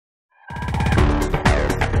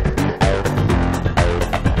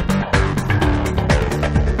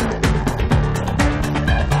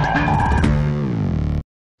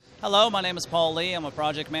Hello, my name is Paul Lee. I'm a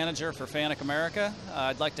project manager for FANUC America.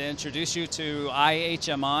 I'd like to introduce you to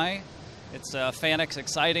iHMI. It's FANUC's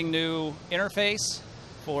exciting new interface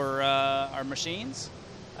for our machines.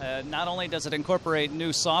 Not only does it incorporate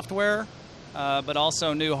new software, but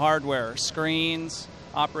also new hardware, screens,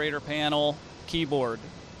 operator panel, keyboard.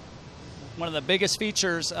 One of the biggest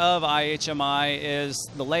features of iHMI is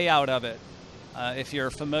the layout of it. If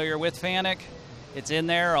you're familiar with FANUC, it's in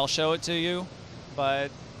there, I'll show it to you,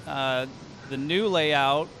 but the new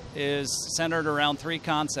layout is centered around three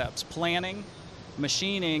concepts: planning,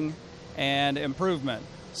 machining, and improvement.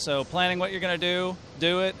 So planning what you're going to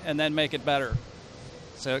do it, and then make it better.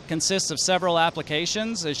 So it consists of several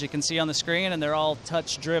applications, as you can see on the screen, and they're all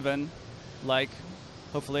touch-driven, like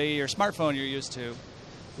hopefully your smartphone you're used to.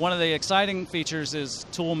 One of the exciting features is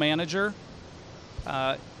Tool Manager.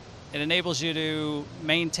 It enables you to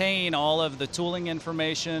maintain all of the tooling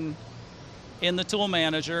information in the Tool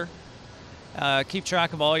Manager, keep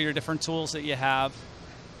track of all your different tools that you have.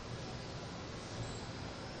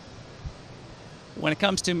 When it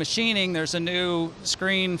comes to machining, there's a new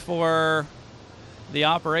screen for the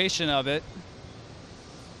operation of it.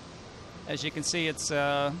 As you can see, it's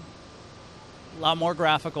a lot more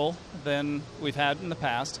graphical than we've had in the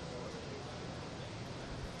past.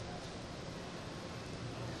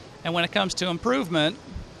 And when it comes to improvement,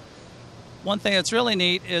 one thing that's really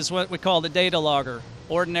neat is what we call the data logger.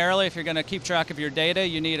 Ordinarily, if you're going to keep track of your data,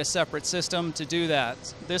 you need a separate system to do that.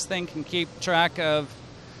 This thing can keep track of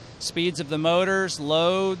speeds of the motors,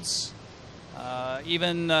 loads,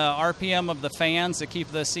 even RPM of the fans to keep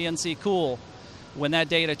the CNC cool. When that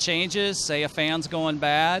data changes, say a fan's going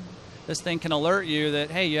bad, this thing can alert you that,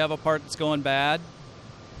 hey, you have a part that's going bad,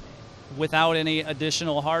 without any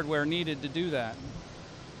additional hardware needed to do that.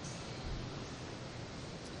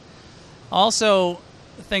 Also,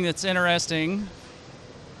 the thing that's interesting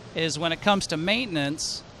is when it comes to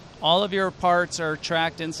maintenance, all of your parts are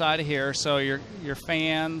tracked inside of here. So your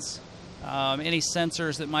fans, any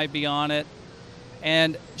sensors that might be on it,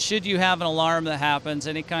 and should you have an alarm that happens,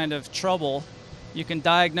 any kind of trouble, you can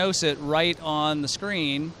diagnose it right on the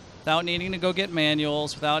screen without needing to go get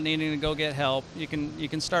manuals, without needing to go get help. You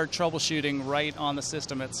can start troubleshooting right on the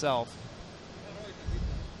system itself.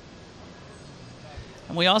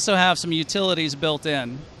 And we also have some utilities built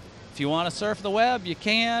in. If you want to surf the web, you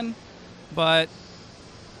can, but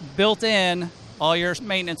built in, all your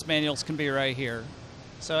maintenance manuals can be right here.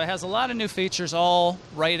 So it has a lot of new features all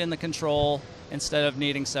right in the control instead of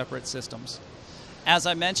needing separate systems. As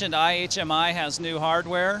I mentioned, iHMI has new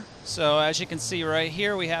hardware. So as you can see right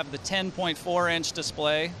here, we have the 10.4-inch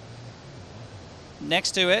display.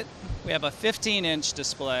 Next to it, we have a 15-inch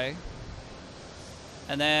display.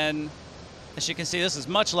 And then, as you can see, this is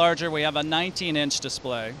much larger. We have a 19-inch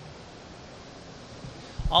display.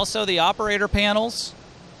 Also, the operator panels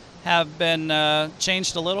have been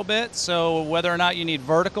changed a little bit. So whether or not you need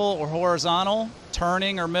vertical or horizontal,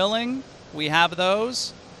 turning or milling, we have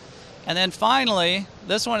those. And then finally,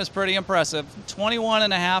 this one is pretty impressive.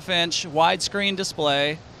 21.5-inch widescreen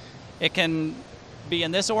display. It can be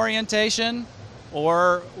in this orientation,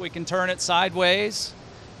 or we can turn it sideways.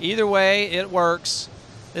 Either way, it works.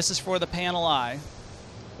 This is for the panel eye.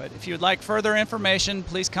 But if you would like further information,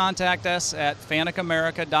 please contact us at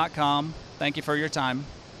fanucamerica.com. Thank you for your time.